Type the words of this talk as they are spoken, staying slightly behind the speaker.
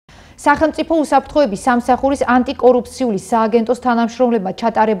სახელმწიფო უსაფრთხოების სამსახურის ანტიკორუფციული სააგენტოს თანამშრომლებმა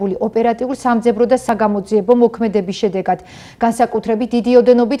ჩატარებული ოპერატიულ სამძებრო და საგამოძიებო მოქმედების შედეგად განსაკუთრებით დიდი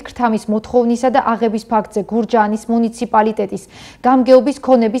ოდენობით ქრთამის მოთხოვნისა და აღების ფაქტზე გურჯაანის მუნიციპალიტეტის გამგეობის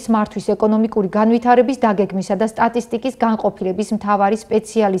ქონების მართვის ეკონომიკური განვითარების დაგეგმვისა და სტატისტიკის განყოფილების მთავარი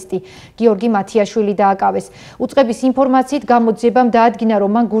სპეციალისტი გიორგი მათიაშვილი დააკავეს. უწყების ინფორმაციით გამოძიებამ დაადგინა,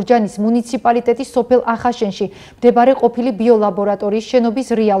 რომ მან გურჯაანის მუნიციპალიტეტის სოფელ ახაშენში მდებარე ყოფილი ბიოლაბორატორიის შენობის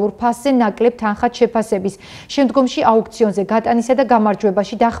რეალურ ფასზე ნაკლებ თანხად შეფასების, შემდგომში აუქციონზე გატანისა და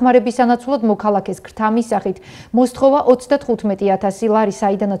გამარჯვებაში დახმარების სანაცვლოდ მოქალაქეს ქრთამის სახით მოსთხოვა 35,000 ლარი,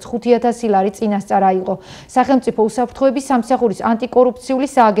 საიდანაც 5,000 ლარი წინასწარ აიღო. სახელმწიფო უსაფრთხოების სამსახურის ანტიკორუფციული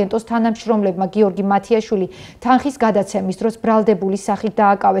სააგენტოს თანამშრომლებმა გიორგი მათიაშვილი თანხის გადაცემის დროს ბრალდებული სახით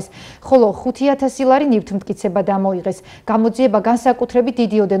დააკავეს, ხოლო 5,000 ლარი ნივთმტკიცება დამოიღეს. გამოძიება განსაკუთრებით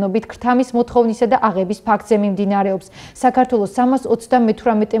დიდი ოდენობით ქრთამის მოთხოვნისა და აღების ფაქტზე მიმდინარეობს. საქართველოს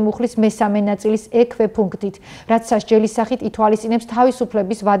 328 მუხლის მესამე ნაწილის ექვე პუნქტით, რაც სასჯელის სახით ითვალისწინებს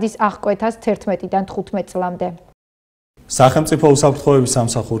თავისუფლების ვადის აღკვეთას 11-დან 15 წლამდე. სახელმწიფო უსაფრთხოების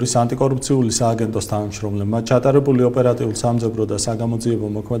სამსახურის ანტიკორუფციული სააგენტოს თანამშრომლებმა ჩატარებული ოპერატიულ სამძებრო და საგამოძიებო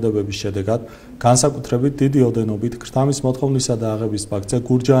მოქმედებების შედეგად განსაკუთრებით დიდი ოდენობით ქრთამის მოთხოვნისა და აღების ფაქტზე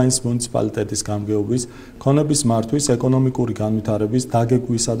გურჯაანის მუნიციპალიტეტის გამგეობის, ქონების მართვის, ეკონომიკური განვითარების,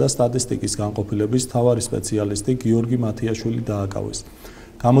 დაგეგმვისა და სტატისტიკის განყოფილების მთავარი სპეციალისტი გიორგი მათიაშვილი დააკავეს.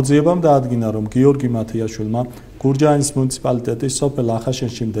 გამოძიებამ დაადგინა, რომ გიორგი მათიაშვილმა გურჯაანის მუნიციპალიტეტის სოფელ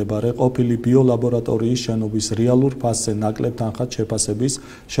ახაშენში მდებარე ყოფილი ბიოლაბორატორიის შენობის რეალურ ფასზე ნაკლებ თანხად შეფასების,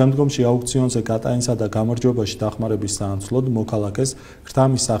 შემდგომში აუქციონზე გატანისა და გამარჯვებაში დახმარების სანაცვლოდ მოქალაქეს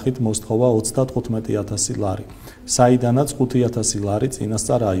ქრთამის სახით მოსთხოვა 35,000 ლარი, საიდანაც 5,000 ლარი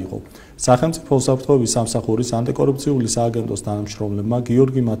წინასწარ აიღო. სახელმწიფო უსაფრთხოების სამსახურის ანტიკორუფციული სააგენტოს თანამშრომლებმა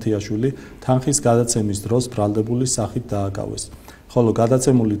გიორგი მათიაშვილი თანხის გადაცემის დროს ბრალდებული სახით დააკავეს, ხოლო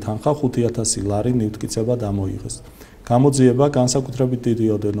გადაცემული თანხა 5,000 ლარი ნივთმტკიცება დამოიღეს. გამოძიება განსაკუთრებით დიდი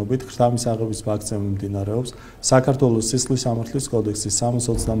ოდენობით ქრთამის აღების ფაქტზე მიმდინარეობს საქართველოს სისხლის სამართლის კოდექსის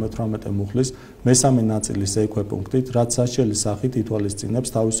 328 მუხლის მესამე ნაწილის ექვე პუნქტით, რაც სასჯელის სახით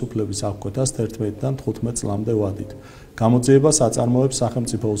ითვალისწინებს თავისუფლების აღკვეთას 11-დან 15 წლამდე ვადით. გამოძიებას აწარმოებს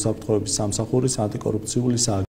სახელმწიფო უსაფრთხოების სამსახურის ანტიკორუფციული სააგენტო.